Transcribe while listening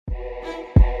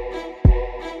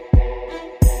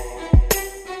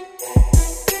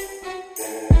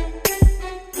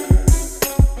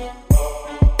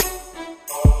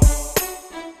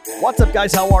What's up,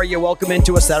 guys? How are you? Welcome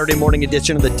into a Saturday morning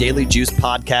edition of the Daily Juice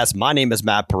podcast. My name is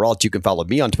Matt Perrault. You can follow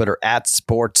me on Twitter at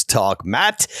Sports Talk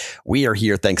Matt. We are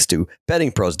here thanks to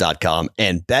bettingpros.com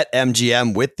and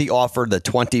BetMGM with the offer, the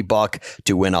 $20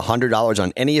 to win $100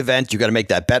 on any event. You got to make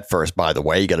that bet first, by the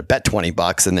way. You got to bet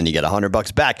 $20 and then you get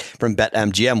 $100 back from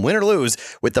BetMGM. Win or lose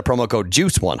with the promo code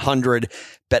JUICE100,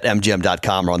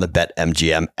 betmgm.com or on the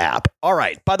BetMGM app. All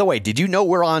right. By the way, did you know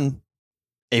we're on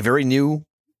a very new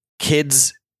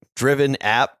kids-driven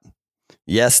app?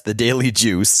 Yes, the Daily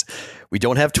Juice. We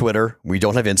don't have Twitter. We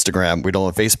don't have Instagram. We don't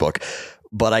have Facebook.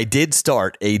 But I did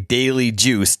start a Daily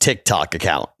Juice TikTok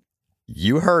account.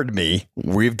 You heard me.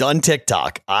 We've done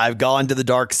TikTok. I've gone to the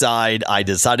dark side. I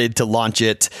decided to launch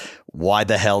it. Why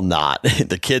the hell not?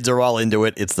 The kids are all into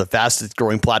it. It's the fastest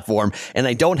growing platform. And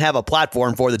I don't have a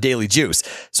platform for the Daily Juice.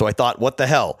 So I thought, what the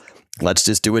hell? Let's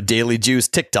just do a Daily Juice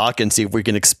TikTok and see if we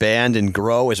can expand and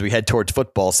grow as we head towards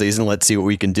football season. Let's see what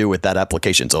we can do with that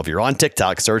application. So if you're on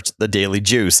TikTok, search the Daily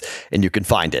Juice and you can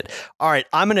find it. All right,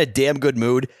 I'm in a damn good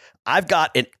mood. I've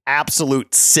got an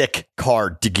absolute sick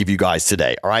card to give you guys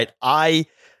today. All right, I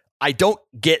don't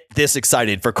get this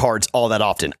excited for cards all that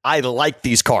often. I like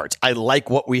these cards. I like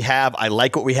what we have. I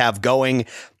like what we have going.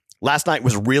 Last night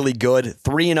was really good.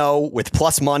 3-0 with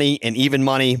plus money and even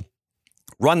money.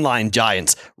 Run line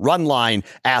Giants, run line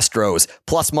Astros,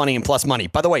 plus money and plus money.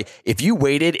 By the way, if you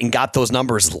waited and got those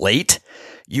numbers late,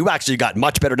 you actually got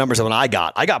much better numbers than I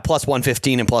got. I got plus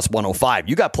 115 and plus 105.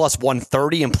 You got plus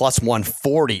 130 and plus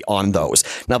 140 on those.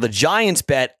 Now, the Giants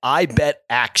bet, I bet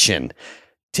action.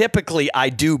 Typically, I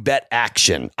do bet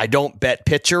action. I don't bet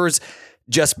pitchers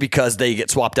just because they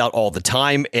get swapped out all the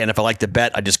time. And if I like to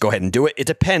bet, I just go ahead and do it. It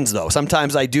depends, though.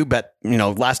 Sometimes I do bet.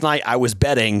 Last night I was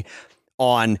betting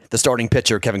on the starting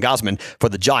pitcher, Kevin Gausman, for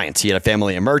the Giants. He had a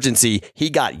family emergency. He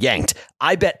got yanked.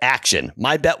 I bet action.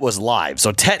 My bet was live.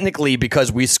 So technically,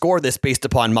 because we score this based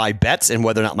upon my bets and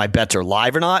whether or not my bets are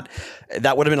live or not,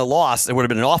 that would have been a loss. It would have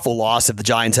been an awful loss if the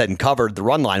Giants hadn't covered the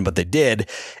run line, but they did.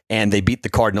 And they beat the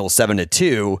Cardinals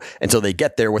 7-2 until they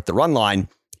get there with the run line.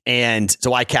 And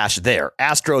so I cashed there.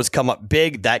 Astros come up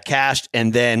big, that cashed.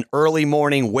 And then early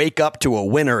morning, wake up to a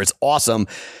winner is awesome.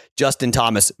 Justin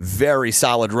Thomas, very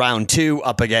solid round 2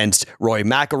 up against Rory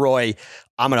McIlroy.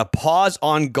 I'm going to pause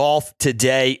on golf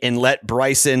today and let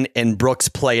Bryson and Brooks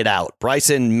play it out.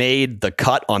 Bryson made the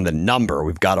cut on the number.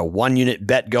 We've got a 1-unit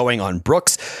bet going on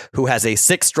Brooks, who has a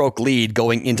 6-stroke lead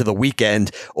going into the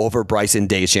weekend over Bryson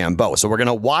DeChambeau. So we're going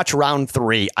to watch round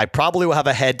 3. I probably will have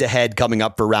a head-to-head coming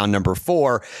up for round number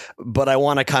 4, but I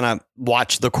want to kind of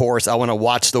watch the course. I want to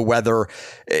watch the weather.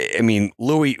 I mean,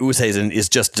 Louis Oosthuizen is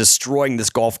just destroying this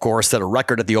golf course, set a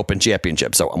record at the Open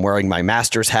Championship. So I'm wearing my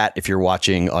Masters hat if you're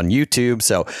watching on YouTube.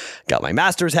 So got my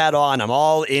Masters hat on. I'm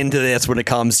all into this when it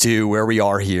comes to where we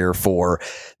are here for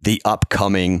the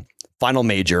upcoming final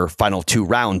major, final 2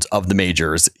 rounds of the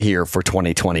majors here for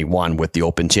 2021 with the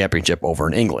Open Championship over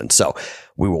in England. So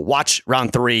we will watch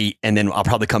round 3 and then I'll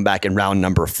probably come back in round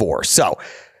number 4. So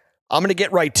I'm going to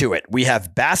get right to it. We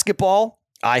have basketball.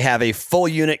 I have a full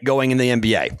unit going in the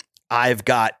NBA. I've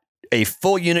got a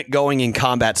full unit going in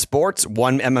combat sports,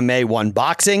 1 MMA, 1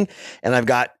 boxing, and I've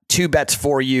got 2 bets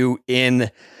for you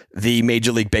in the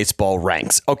Major League Baseball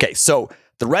ranks. Okay, so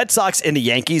the Red Sox and the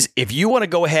Yankees, if you want to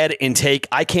go ahead and take,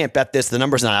 I can't bet this, the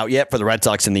number's not out yet for the Red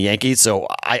Sox and the Yankees, so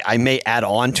I may add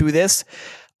on to this.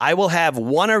 I will have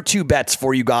 1 or 2 bets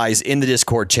for you guys in the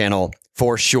Discord channel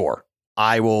for sure.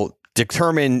 I will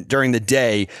determine during the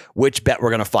day which bet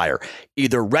we're going to fire.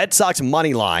 Either Red Sox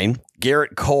money line,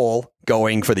 Garrett Cole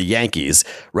going for the Yankees,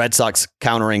 Red Sox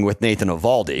countering with Nathan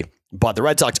Eovaldi, but the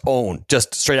Red Sox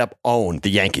just straight up own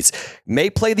the Yankees. May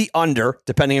play the under,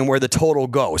 depending on where the total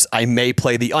goes. I may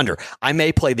play the under. I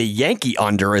may play the Yankee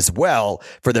under as well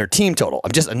for their team total.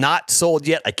 I'm just not sold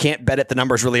yet. I can't bet it. The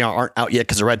numbers really aren't out yet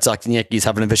because the Red Sox and Yankees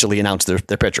haven't officially announced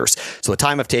their pitchers. So the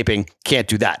time of taping, can't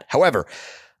do that. However,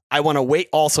 I want to wait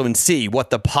also and see what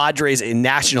the Padres and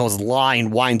Nationals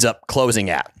line winds up closing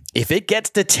at. If it gets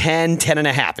to 10,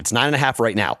 10.5, it's 9.5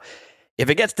 right now. If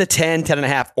it gets to 10,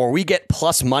 10.5, or we get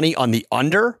plus money on the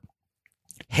under,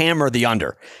 hammer the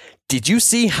under. Did you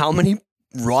see how many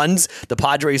runs the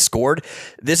Padres scored?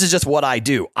 This is just what I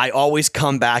do. I always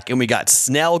come back and we got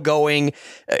Snell going,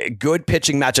 good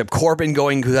pitching matchup. Corbin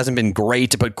going, who hasn't been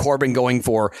great, but Corbin going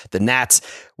for the Nats.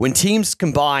 When teams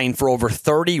combine for over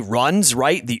 30 runs,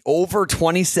 right? The over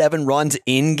 27 runs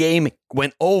in game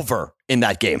went over in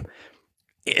that game.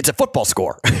 It's a football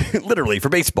score, literally, for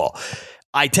baseball.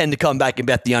 I tend to come back and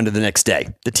bet the under the next day.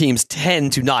 The teams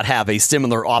tend to not have a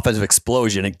similar offensive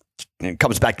explosion. It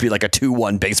comes back to be like a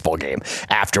 2-1 baseball game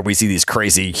after we see these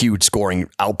crazy, huge scoring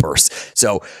outbursts.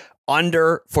 So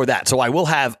under for that. So I will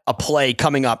have a play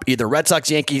coming up, either Red Sox,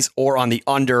 Yankees, or on the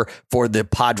under for the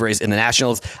Padres and the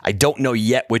Nationals. I don't know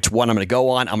yet which one I'm going to go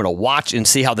on. I'm going to watch and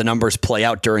see how the numbers play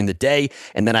out during the day.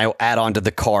 And then I'll add on to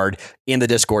the card in the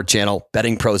Discord channel,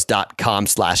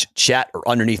 bettingpros.com/chat, or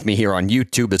underneath me here on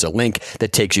YouTube. There's a link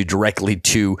that takes you directly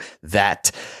to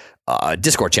that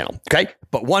Discord channel. Okay.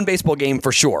 But one baseball game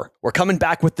for sure. We're coming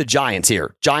back with the Giants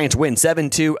here. Giants win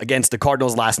 7-2 against the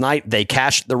Cardinals last night. They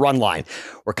cashed the run line.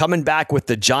 We're coming back with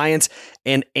the Giants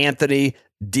and Anthony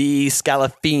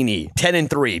DeScalafini.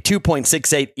 10-3,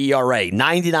 2.68 ERA,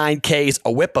 99 Ks,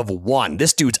 a whip of 1.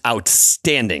 This dude's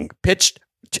outstanding. Pitched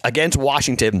against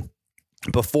Washington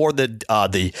before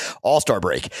the All-Star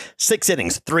break. 6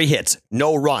 innings, 3 hits,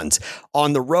 no runs.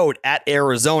 On the road at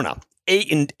Arizona.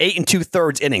 8 and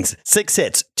 2/3 innings, 6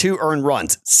 hits, 2 earned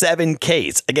runs, 7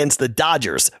 Ks against the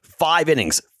Dodgers. 5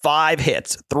 innings, 5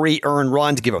 hits, 3 earned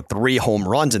runs, give up 3 home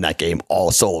runs in that game,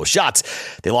 all solo shots.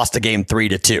 They lost the game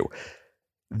 3-2.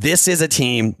 This is a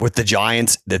team with the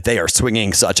Giants that they are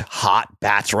swinging such hot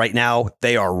bats right now.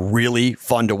 They are really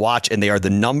fun to watch, and they are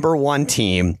the number 1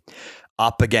 team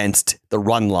up against the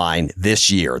run line this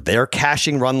year. They're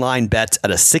cashing run line bets at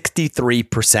a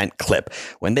 63% clip.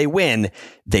 When they win,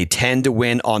 they tend to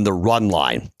win on the run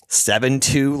line.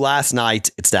 7-2 last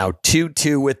night. It's now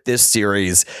 2-2 with this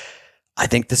series. I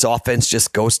think this offense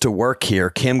just goes to work here.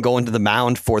 Kim going to the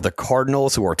mound for the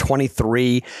Cardinals, who are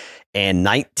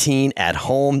 23-19 at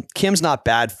home. Kim's not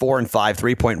bad, 4-5,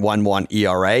 3.11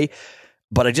 ERA.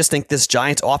 But I just think this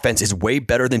Giants offense is way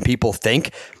better than people think.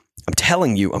 I'm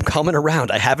telling you, I'm coming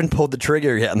around. I haven't pulled the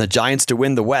trigger yet on the Giants to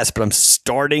win the West, but I'm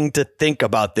starting to think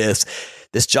about this.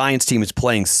 This Giants team is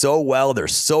playing so well. They're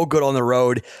so good on the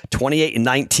road.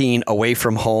 28-19 away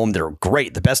from home. They're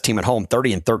great. The best team at home,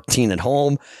 30-13 at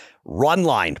home. Run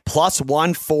line, plus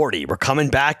 140. We're coming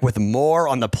back with more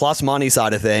on the plus money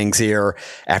side of things here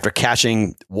after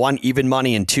cashing 1 even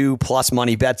money and 2 plus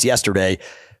money bets yesterday.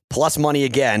 Plus money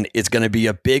again is going to be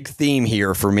a big theme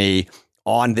here for me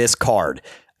on this card.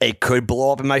 It could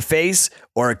blow up in my face,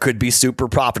 or it could be super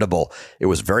profitable. It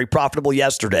was very profitable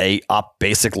yesterday, up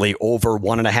basically over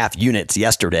 1.5 units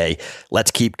yesterday.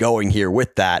 Let's keep going here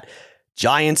with that.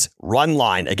 Giants run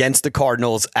line against the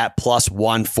Cardinals at plus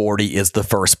 140 is the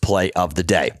first play of the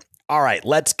day. All right,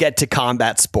 let's get to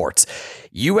combat sports.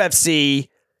 UFC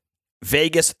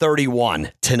Vegas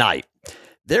 31 tonight.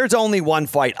 There's only one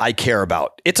fight I care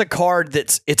about. It's a card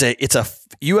it's a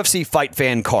UFC fight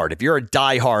fan card. If you're a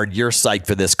diehard, you're psyched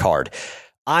for this card.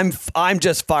 I'm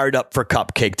just fired up for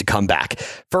Cupcake to come back.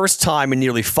 First time in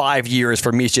nearly 5 years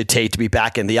for Miesha Tate to be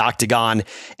back in the octagon,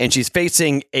 and she's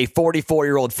facing a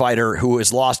 44-year-old fighter who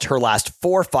has lost her last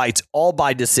 4 fights, all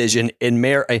by decision, in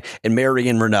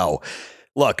Marion Renault.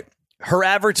 Look, her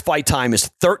average fight time is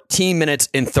 13 minutes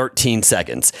and 13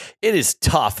 seconds. It is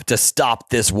tough to stop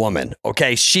this woman,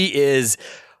 okay? She is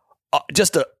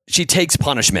she takes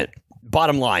punishment.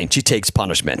 Bottom line, she takes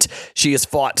punishment. She has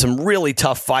fought some really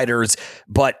tough fighters,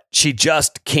 but she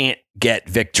just can't get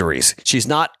victories. She's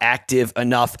not active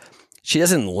enough. She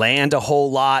doesn't land a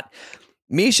whole lot.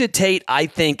 Miesha Tate, I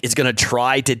think, is going to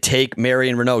try to take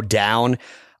Marion Renault down.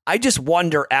 I just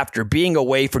wonder, after being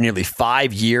away for nearly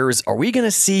 5 years, are we going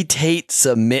to see Tate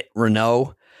submit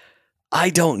Renault?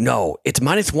 I don't know. It's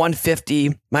minus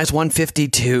 150, minus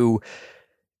 152.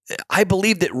 I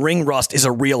believe that ring rust is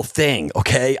a real thing,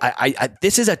 okay?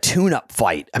 This is a tune-up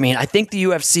fight. I mean, I think the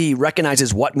UFC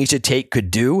recognizes what Miesha Tate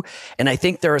could do, and I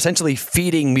think they're essentially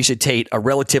feeding Miesha Tate a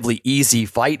relatively easy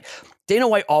fight. Dana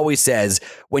White always says,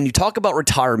 when you talk about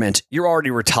retirement, you're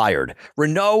already retired.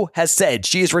 Renault has said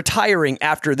she is retiring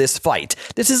after this fight.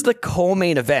 This is the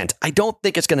co-main event. I don't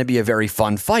think it's going to be a very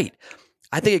fun fight.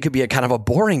 I think it could be a kind of a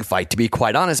boring fight, to be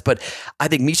quite honest, but I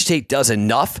think Miesha Tate does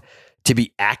enough to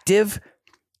be active,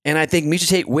 and I think Miesha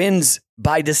Tate wins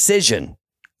by decision.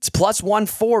 It's plus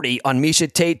 140 on Miesha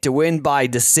Tate to win by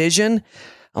decision.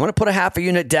 I'm going to put a half a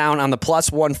unit down on the plus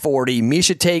 140.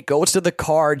 Miesha Tate goes to the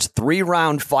cards,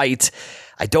 3-round fight.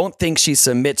 I don't think she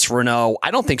submits Renault.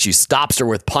 I don't think she stops her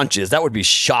with punches. That would be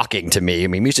shocking to me. I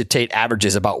mean, Miesha Tate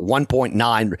averages about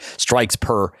 1.9 strikes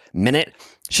per minute.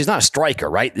 She's not a striker,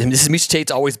 right? Miesha Tate's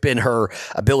always been her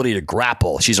ability to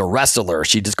grapple. She's a wrestler.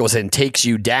 She just goes in and takes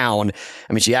you down.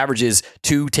 I mean, she averages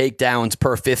 2 takedowns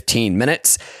per 15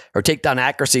 minutes. Her takedown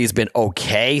accuracy has been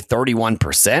okay,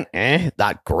 31%.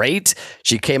 Not great.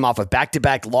 She came off of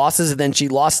back-to-back losses, and then she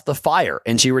lost the fire,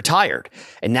 and she retired.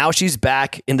 And now she's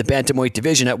back in the bantamweight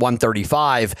division at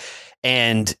 135.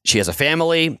 and she has a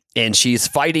family, and she's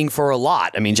fighting for a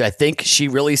lot. I mean, I think she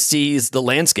really sees the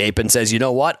landscape and says, you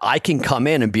know what? I can come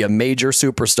in and be a major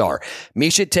superstar.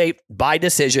 Miesha Tate by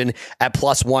decision at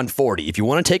plus 140. If you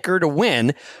want to take her to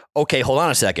win, okay, hold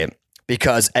on a second,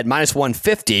 because at minus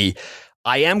 150,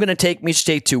 I am going to take Miesha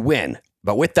Tate to win.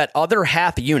 But with that other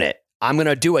half unit, I'm going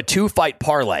to do a 2-fight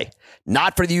parlay,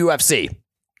 not for the UFC.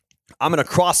 I'm going to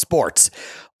cross sports.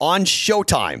 On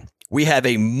Showtime, we have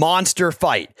a monster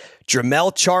fight.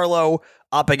 Jermell Charlo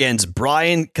up against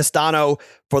Brian Castano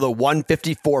for the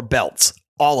 154 belts.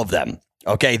 All of them.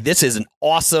 Okay, this is an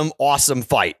awesome, awesome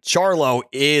fight. Charlo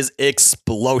is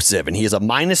explosive, and he is a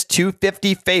minus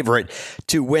 250 favorite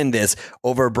to win this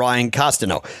over Brian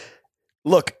Castano.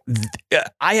 Look,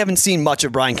 I haven't seen much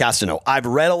of Brian Castano. I've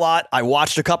read a lot. I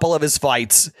watched a couple of his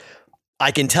fights. I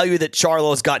can tell you that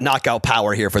Charlo's got knockout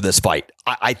power here for this fight.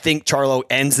 I think Charlo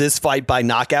ends this fight by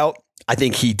knockout. I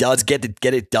think he does get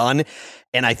it done,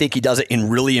 and I think he does it in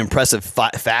really impressive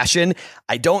fashion.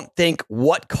 I don't think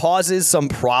what causes some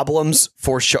problems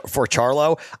for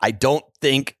Charlo, I don't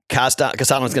think Castano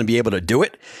is going to be able to do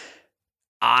it.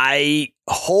 I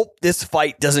hope this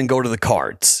fight doesn't go to the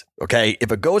cards. Okay,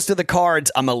 if it goes to the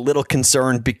cards, I'm a little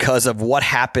concerned because of what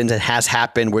happened and has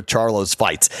happened with Charlo's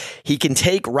fights. He can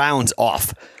take rounds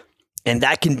off, and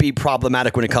that can be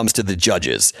problematic when it comes to the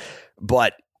judges.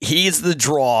 But he's the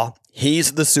draw.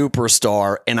 He's the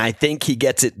superstar, and I think he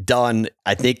gets it done.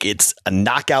 I think it's a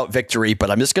knockout victory, but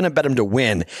I'm just going to bet him to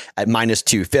win at minus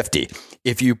 250.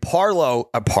 If you parlay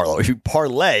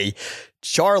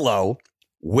Charlo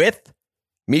with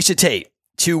Miesha Tate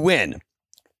to win,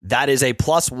 that is a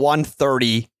plus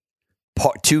 130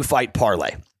 2-fight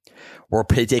parlay. We're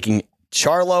taking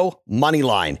Charlo money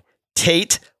line,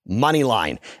 Tate money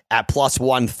line at plus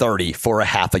 130 for a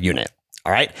half a unit.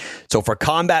 All right. So for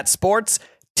combat sports,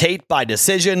 Tate by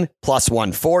decision plus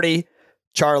 140,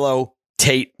 Charlo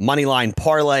Tate money line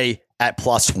parlay at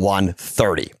plus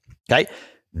 130. Okay.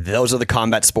 Those are the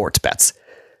combat sports bets.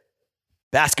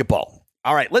 Basketball.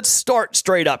 All right, let's start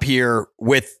straight up here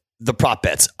with the prop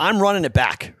bets. I'm running it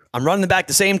back. I'm running back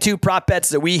the same 2 prop bets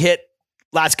that we hit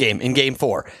last game in game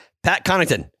 4. Pat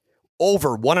Connaughton,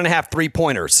 over 1.5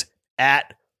 3-pointers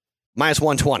at minus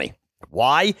 120.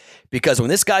 Why? Because when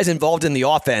this guy's involved in the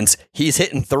offense, he's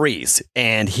hitting threes,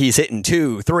 and he's hitting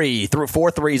 2, 3,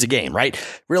 4 threes a game, right?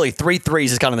 Really, 3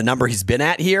 threes is kind of the number he's been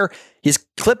at here. He's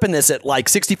clipping this at like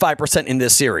 65% in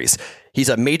this series. He's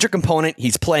a major component.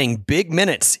 He's playing big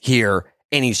minutes here,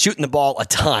 and he's shooting the ball a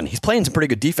ton. He's playing some pretty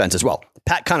good defense as well.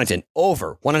 Pat Connaughton,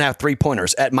 over 1.5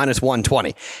 3-pointers at minus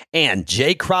 120. And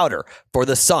Jay Crowder for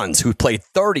the Suns, who played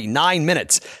 39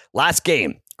 minutes last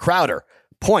game. Crowder,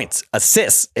 points,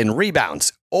 assists, and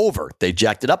rebounds over. They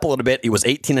jacked it up a little bit. It was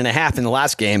 18.5 in the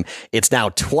last game. It's now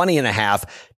 20.5.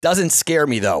 Doesn't scare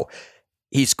me, though.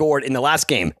 He scored in the last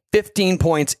game 15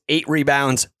 points, 8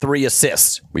 rebounds, 3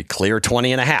 assists. We clear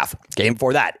 20.5. Game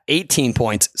before that, 18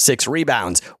 points, 6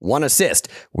 rebounds, 1 assist.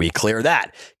 We clear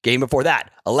that. Game before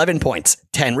that, 11 points,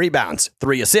 10 rebounds,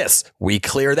 3 assists. We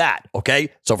clear that.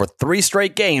 Okay. So for 3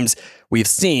 straight games, we've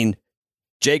seen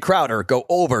Jay Crowder go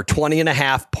over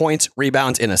 20.5 points,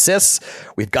 rebounds, and assists.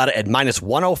 We've got it at minus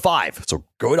 105. So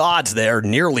good odds there,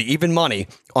 nearly even money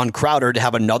on Crowder to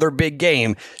have another big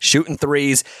game, shooting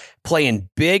threes, playing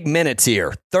big minutes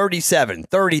here. 37,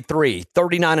 33,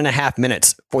 39.5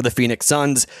 minutes for the Phoenix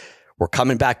Suns. We're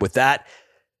coming back with that.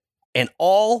 And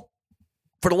all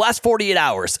for the last 48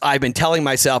 hours, I've been telling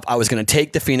myself I was going to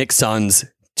take the Phoenix Suns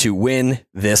to win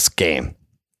this game.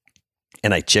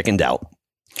 And I chickened out.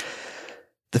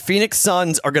 The Phoenix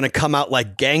Suns are going to come out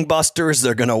like gangbusters.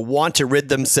 They're going to want to rid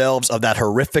themselves of that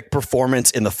horrific performance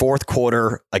in the fourth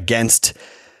quarter against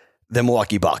the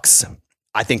Milwaukee Bucks.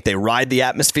 I think they ride the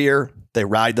atmosphere. They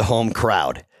ride the home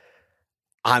crowd.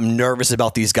 I'm nervous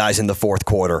about these guys in the fourth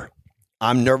quarter.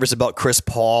 I'm nervous about Chris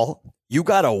Paul. You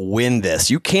got to win this.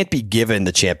 You can't be given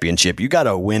the championship. You got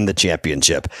to win the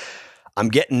championship. I'm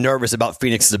getting nervous about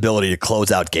Phoenix's ability to close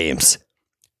out games.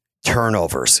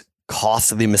 Turnovers.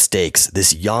 Costly mistakes.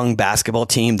 This young basketball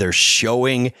team, they're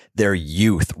showing their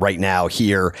youth right now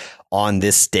here on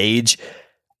this stage.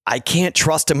 I can't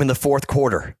trust them in the fourth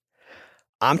quarter.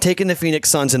 I'm taking the Phoenix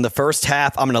Suns in the first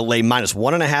half. I'm going to lay minus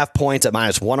 1.5 points at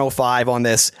minus 105 on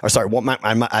this. Or sorry,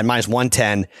 at minus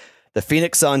 110. The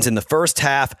Phoenix Suns in the first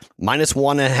half, minus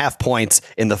 1.5 points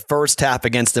in the first half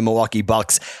against the Milwaukee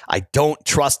Bucks. I don't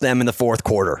trust them in the fourth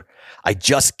quarter. I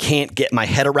just can't get my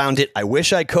head around it. I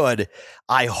wish I could.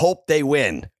 I hope they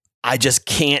win. I just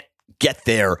can't get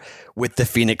there with the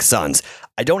Phoenix Suns.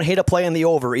 I don't hate a play on the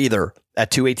over either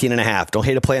at 218.5. Don't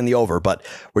hate a play on the over, but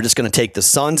we're just going to take the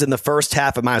Suns in the first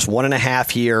half at minus 1.5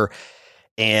 here.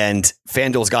 And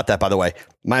FanDuel's got that, by the way,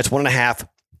 -1.5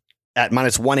 at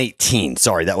 -118.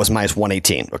 Sorry, that was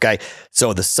 -118. Okay.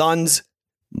 So the Suns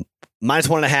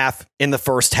 -1.5 in the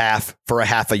first half for a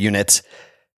half a unit.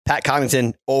 Pat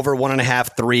Connaughton over 1.5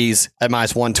 threes at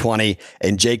 -120,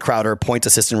 and Jay Crowder points,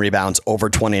 assists, and rebounds over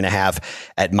 20.5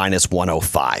 at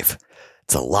 -105.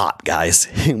 It's a lot, guys.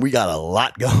 We got a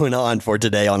lot going on for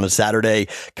today on a Saturday,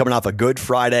 coming off a good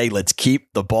Friday. Let's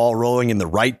keep the ball rolling in the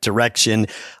right direction.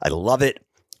 I love it.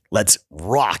 Let's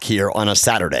rock here on a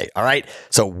Saturday. All right.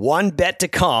 So one bet to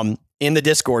come in the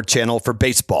Discord channel for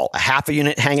baseball. A half a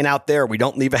unit hanging out there. We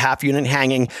don't leave a half unit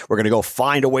hanging. We're going to go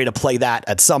find a way to play that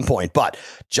at some point. But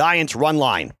Giants run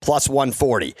line,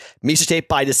 +140. Miesha Tate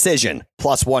by decision,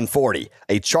 +140.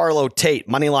 A Charlo Tate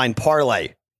moneyline parlay,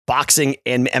 boxing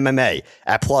and MMA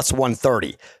at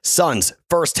 +130. Suns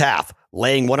first half,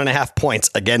 laying 1.5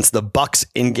 points against the Bucks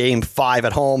in game 5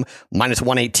 at home,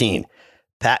 -118.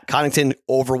 Pat Connaughton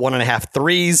over 1.5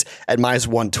 threes at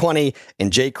 -120,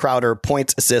 and Jay Crowder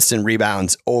points, assists, and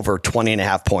rebounds over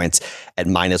 20.5 points at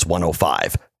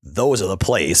 -105. Those are the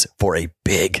plays for a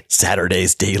big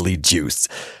Saturday's Daily Juice.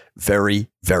 Very,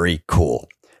 very cool.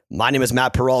 My name is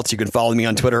Matt Perrault. You can follow me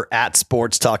on Twitter at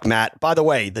SportsTalkMatt. By the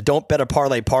way, the Don't Bet a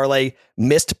parlay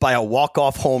missed by a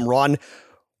walk-off home run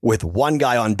with one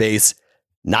guy on base,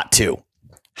 not two.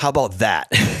 How about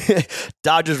that?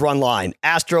 Dodgers run line,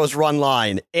 Astros run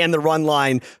line, and the run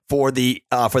line for the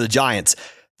Giants.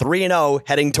 3-0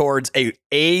 heading towards a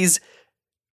A's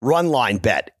run line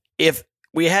bet. If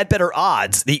we had better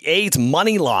odds, the A's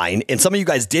money line, and some of you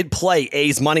guys did play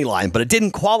A's money line, but it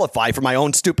didn't qualify for my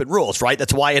own stupid rules, right?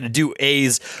 That's why I had to do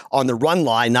A's on the run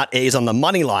line, not A's on the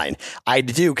money line. I had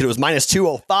to do, because it was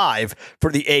 -205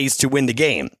 for the A's to win the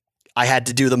game. I had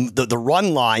to do the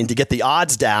run line to get the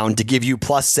odds down to give you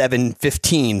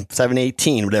 +715,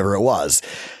 718, whatever it was.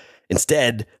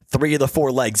 Instead, 3 of the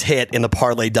 4 legs hit and the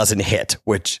parlay doesn't hit,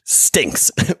 which stinks.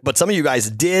 But some of you guys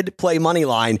did play money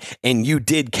line and you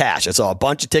did cash. I saw a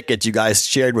bunch of tickets you guys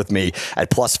shared with me at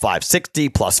 +560,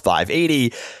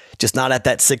 +580. Just not at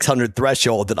that 600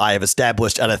 threshold that I have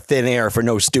established out of thin air for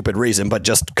no stupid reason, but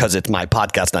just because it's my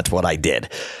podcast, that's what I did.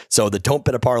 So the Don't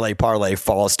Bet a parlay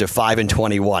falls to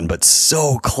 5-21, but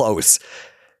so close.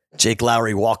 Jake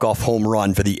Lowry walk-off home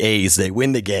run for the A's. They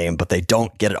win the game, but they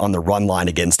don't get it on the run line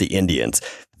against the Indians.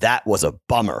 That was a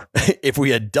bummer. If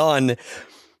we had done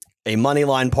a money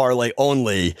line parlay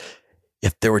only,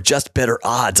 if there were just better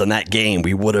odds on that game,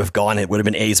 we would have gone. It would have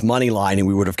been A's money line and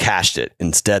we would have cashed it.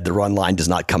 Instead, the run line does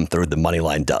not come through. The money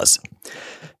line does.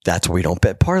 That's why we don't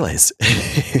bet parlays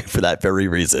for that very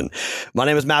reason. My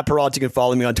name is Matt Perrault. You can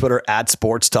follow me on Twitter at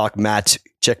SportsTalkMatt.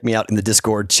 Check me out in the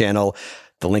Discord channel.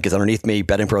 The link is underneath me,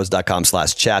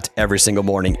 bettingpros.com/chat. Every single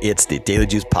morning, it's the Daily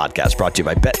Juice podcast brought to you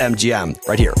by BetMGM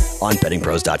right here on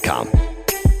bettingpros.com.